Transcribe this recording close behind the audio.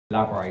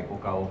Elaborate or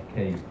go off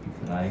key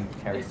today.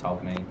 Kerry's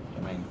told me.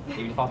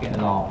 Even if I get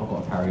a laugh, I've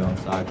got to carry on.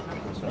 So I'm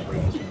just going to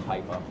read this from the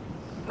paper.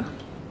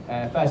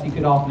 Firstly,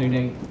 good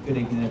afternoon, good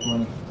evening,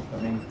 everyone.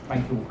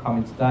 Thank you all for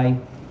coming today.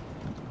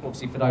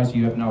 Obviously, for those of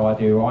you who have no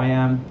idea who I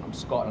am, I'm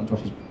Scott, I'm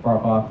Josh's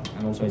brother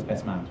and also his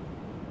best man.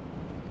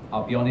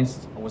 I'll be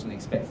honest, I wasn't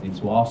expecting him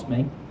to ask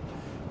me,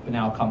 but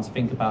now I come to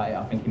think about it,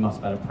 I think he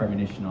must have had a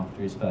premonition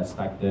after his first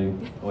stag do,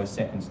 or his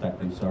second stag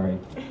do, sorry,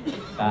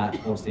 that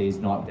obviously his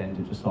night would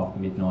end just after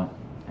midnight.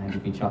 And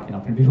he'd be chucking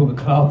up in the middle of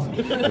the club.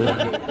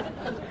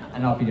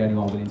 And I'd be the only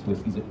one willing to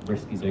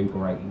risk his Uber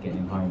rate and getting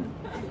him home.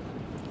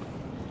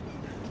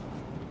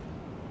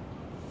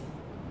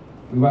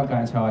 We won't go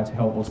into how I had to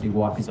help obviously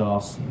wipe his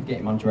arse,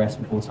 get him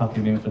undressed before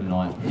tucking him in for the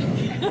night.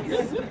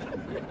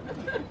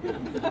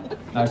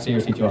 No,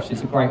 seriously Josh,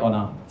 it's a great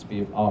honour to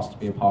be asked to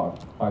be a part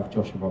of both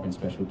Josh and Robin's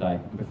special day.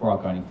 And before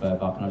I go any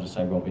further, can I just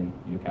say, Robin,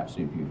 you look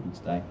absolutely beautiful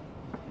today.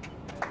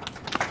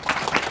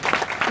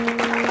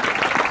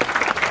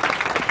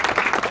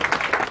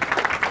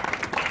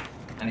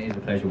 And it is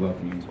a pleasure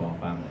welcoming you to our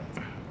family.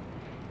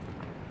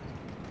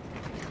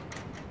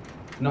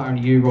 Not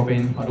only you,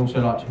 Robin, I'd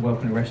also like to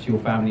welcome the rest of your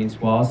family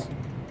into ours.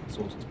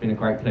 It's been a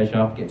great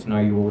pleasure getting to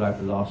know you all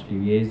over the last few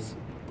years.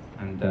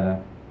 And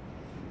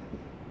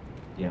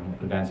yeah, I'm not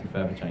going to go into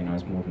further, Jay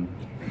knows more than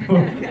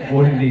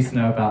needs to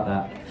know about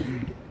that.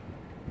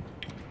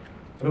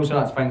 I'd also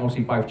like to thank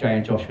obviously both Jay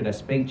and Josh for their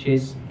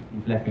speeches.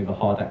 You've left me with a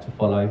hard act to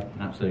follow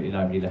and absolutely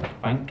nobody left to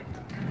thank.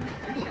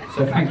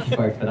 So thank you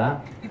both for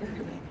that.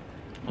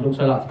 I'd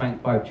also like to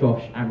thank both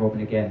Josh and Robin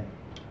again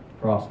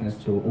for asking us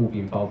to all be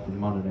involved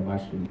in one of the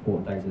most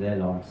important days of their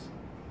lives.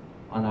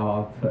 I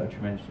know they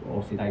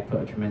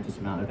put a tremendous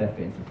amount of effort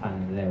into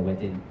planning their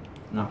wedding,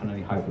 and I can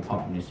only hope,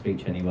 apart from this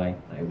speech anyway,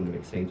 that it will have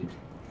exceeded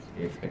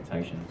the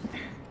expectations.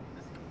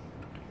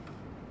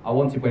 I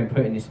wanted, when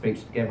putting this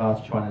speech together,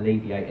 to try and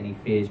alleviate any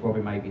fears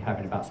Robin may be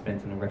having about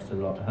spending the rest of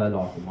her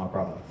life with my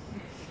brother.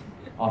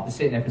 After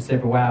sitting there for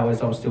several hours,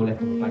 I was still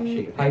left with a blank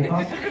sheet of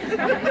paper.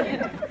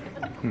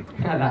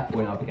 At that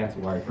point, I began to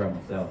worry for her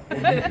myself.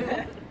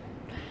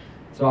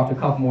 So after a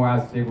couple more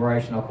hours of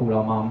deliberation, I called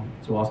our mum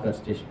to ask her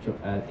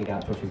to dig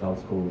out Josh's old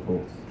school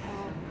reports.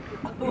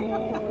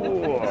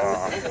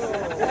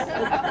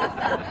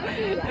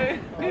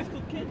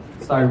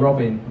 So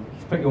Robin,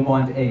 to put your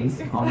mind at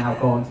ease, I'll now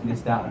go on to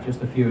list out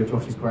just a few of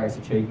Josh's greatest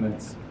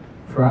achievements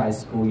throughout his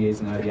school years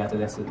and early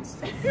adolescence.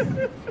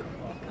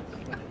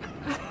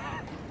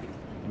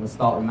 We'll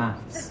start with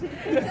maths.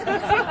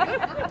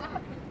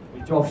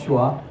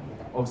 Joshua,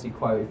 obviously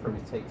quoted from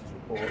his teacher's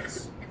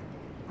reports,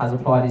 has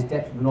applied his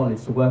depth of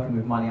knowledge to working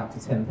with money up to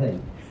 10p.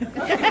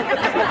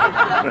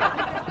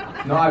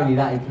 Not only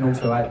that, he can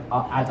also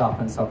add up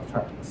and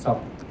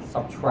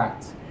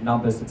subtract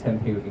numbers to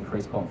 10p with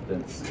increased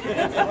confidence.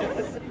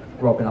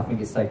 Robin, I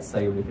think it's safe to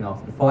say you're looking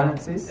after the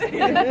finances.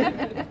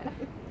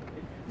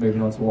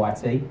 Moving on to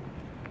IT.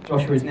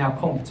 Joshua is now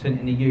competent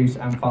in the use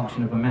and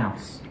function of a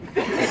mouse.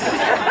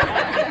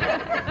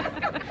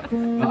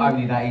 Not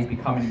only that, he's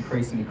becoming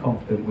increasingly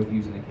confident with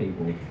using a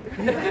keyboard.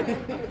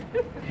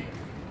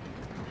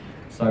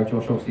 So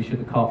Josh, obviously, should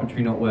the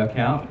carpentry not work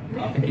out,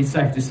 I think it's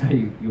safe to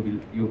say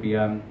you'll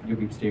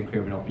be steering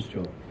clear of an office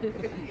job.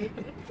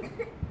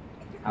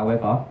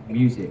 However,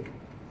 music.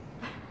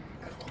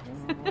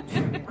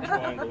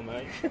 Triangle,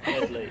 mate.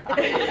 Deadly.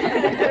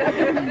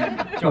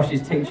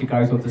 Josh's teacher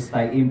goes on to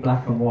state in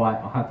black and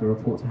white, I have the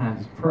report to hand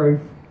as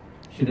proof.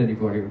 Should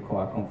anybody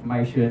require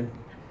confirmation?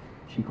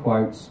 She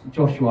quotes,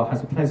 Joshua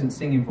has a pleasant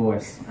singing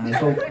voice and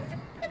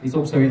he's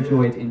also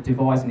enjoyed in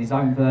devising his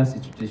own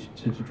verses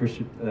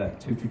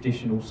to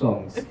traditional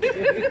songs. That's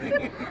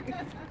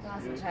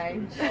a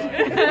change.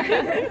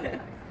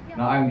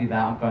 Not only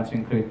that, I'm going to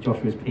include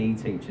Joshua's PE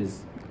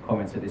teacher's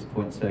comments at this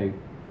point too,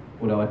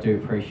 although I do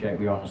appreciate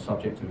we are on the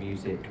subject of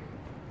music,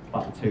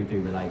 but the two do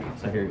relate,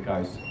 so here it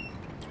goes.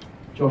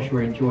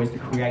 Joshua enjoys the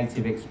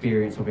creative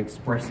experience of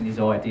expressing his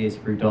ideas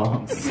through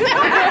dance.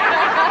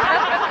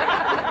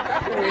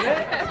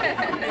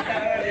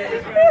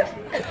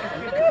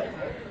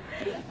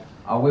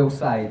 I will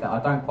say that I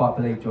don't quite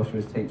believe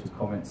Joshua's teacher's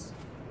comments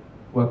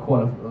were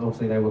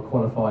obviously they were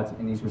qualified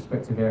in these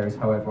respective areas.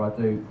 However, I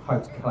do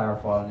hope to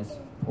clarify on this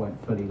point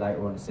fully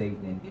later on this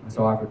evening. And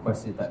so I've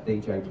requested that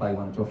DJ play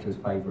one of Joshua's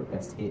favourite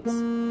best hits,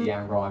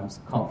 Leanne Rhymes'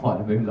 Can't Fight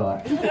the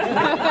Moonlight.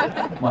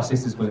 My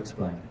sisters will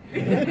explain.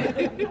 I'll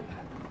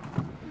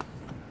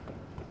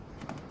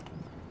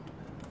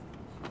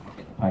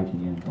get the page in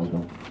the end, hold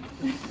on.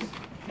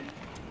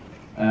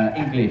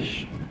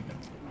 English.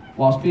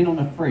 Whilst being on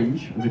the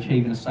fringe of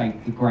achieving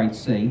a grade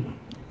C,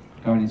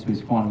 going into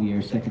his final year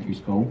of secondary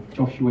school,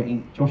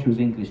 Joshua's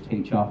English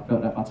teacher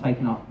felt that by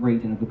taking up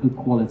reading of a good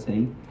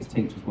quality, his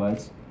teacher's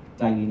words,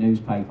 daily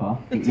newspaper,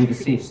 it would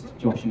assist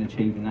Josh in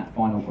achieving that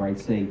final grade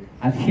C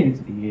at the end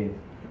of the year.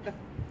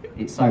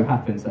 It so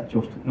happens that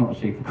Josh did not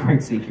achieve the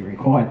grade C he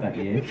required that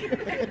year.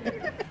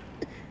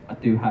 I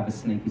do have a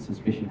sneaky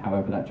suspicion,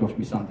 however, that Josh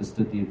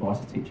misunderstood the advice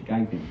the teacher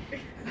gave him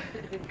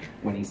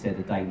when he said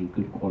a daily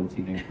good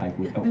quality newspaper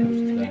would help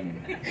Josh's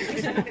learning.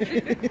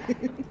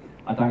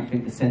 I I don't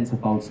think the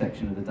centrefold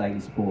section of the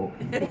Daily Sport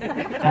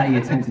that he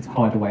attempted to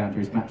hide away under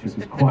his mattress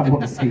was quite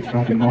what the teacher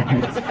had in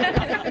mind.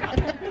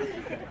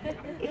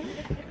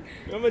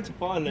 You're meant to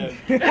find them.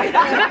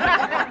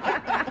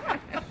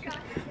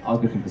 I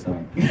was looking for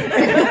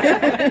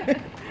something.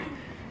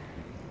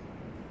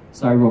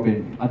 So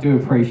Robin, I do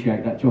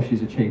appreciate that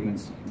Josh's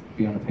achievements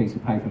be on a piece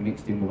of paper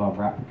mixed in with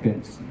other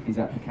applicants. His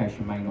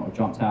application may not have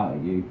jumped out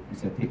at you and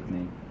said pick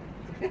me.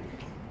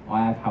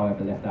 I have,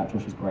 however, left out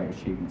Josh's great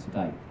achievement to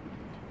date.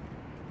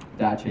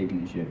 That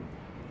achievement is you.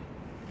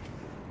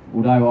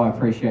 Although I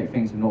appreciate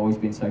things have not always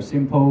been so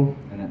simple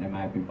and that there may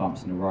have been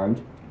bumps in the road,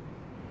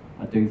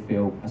 I do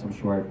feel, as I'm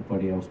sure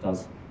everybody else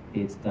does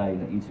here today,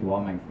 that you two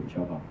are made for each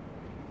other.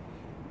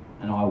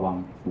 And I,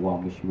 for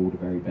one, wish you all the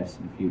very best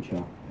in the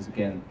future, as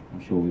again, I'm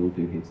sure we all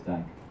do here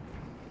today.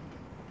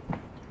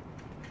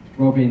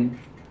 Robin,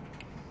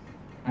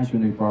 as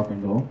your new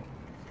brother-in-law,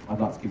 I'd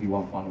like to give you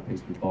one final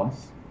piece of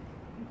advice.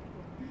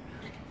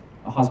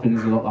 A husband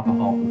is a lot like a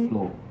hardwood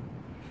floor.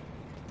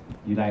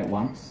 You lay it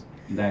once,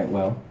 you lay it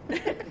well,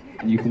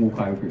 and you can walk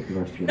over it for the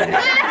rest of your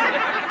life.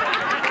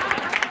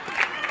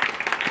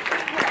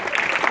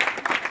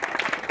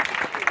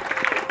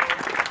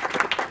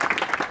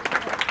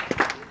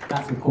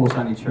 That's of course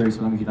only true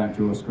so long as you don't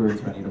draw a screw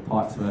into any of the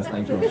pipes first,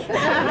 eh, Josh?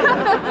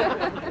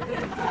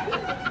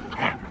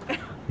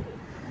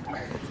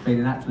 It's been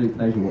an absolute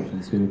pleasure watching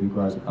the two of you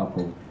grow as a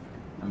couple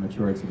and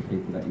mature into the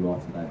people that you are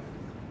today.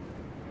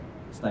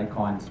 Stay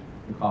kind,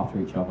 look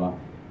after each other.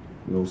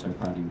 We're also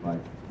proud of you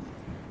both.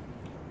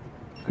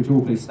 Could you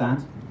all please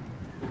stand?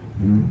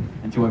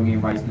 And join me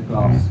in raising the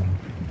glass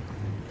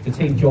to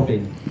Team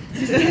Jobbing, the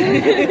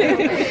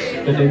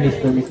new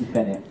Mr. and Mrs.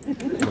 Bennett.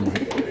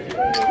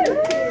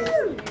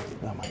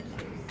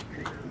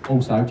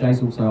 Also,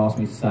 Jay's also asked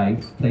me to say,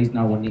 please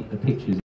no one nick the pictures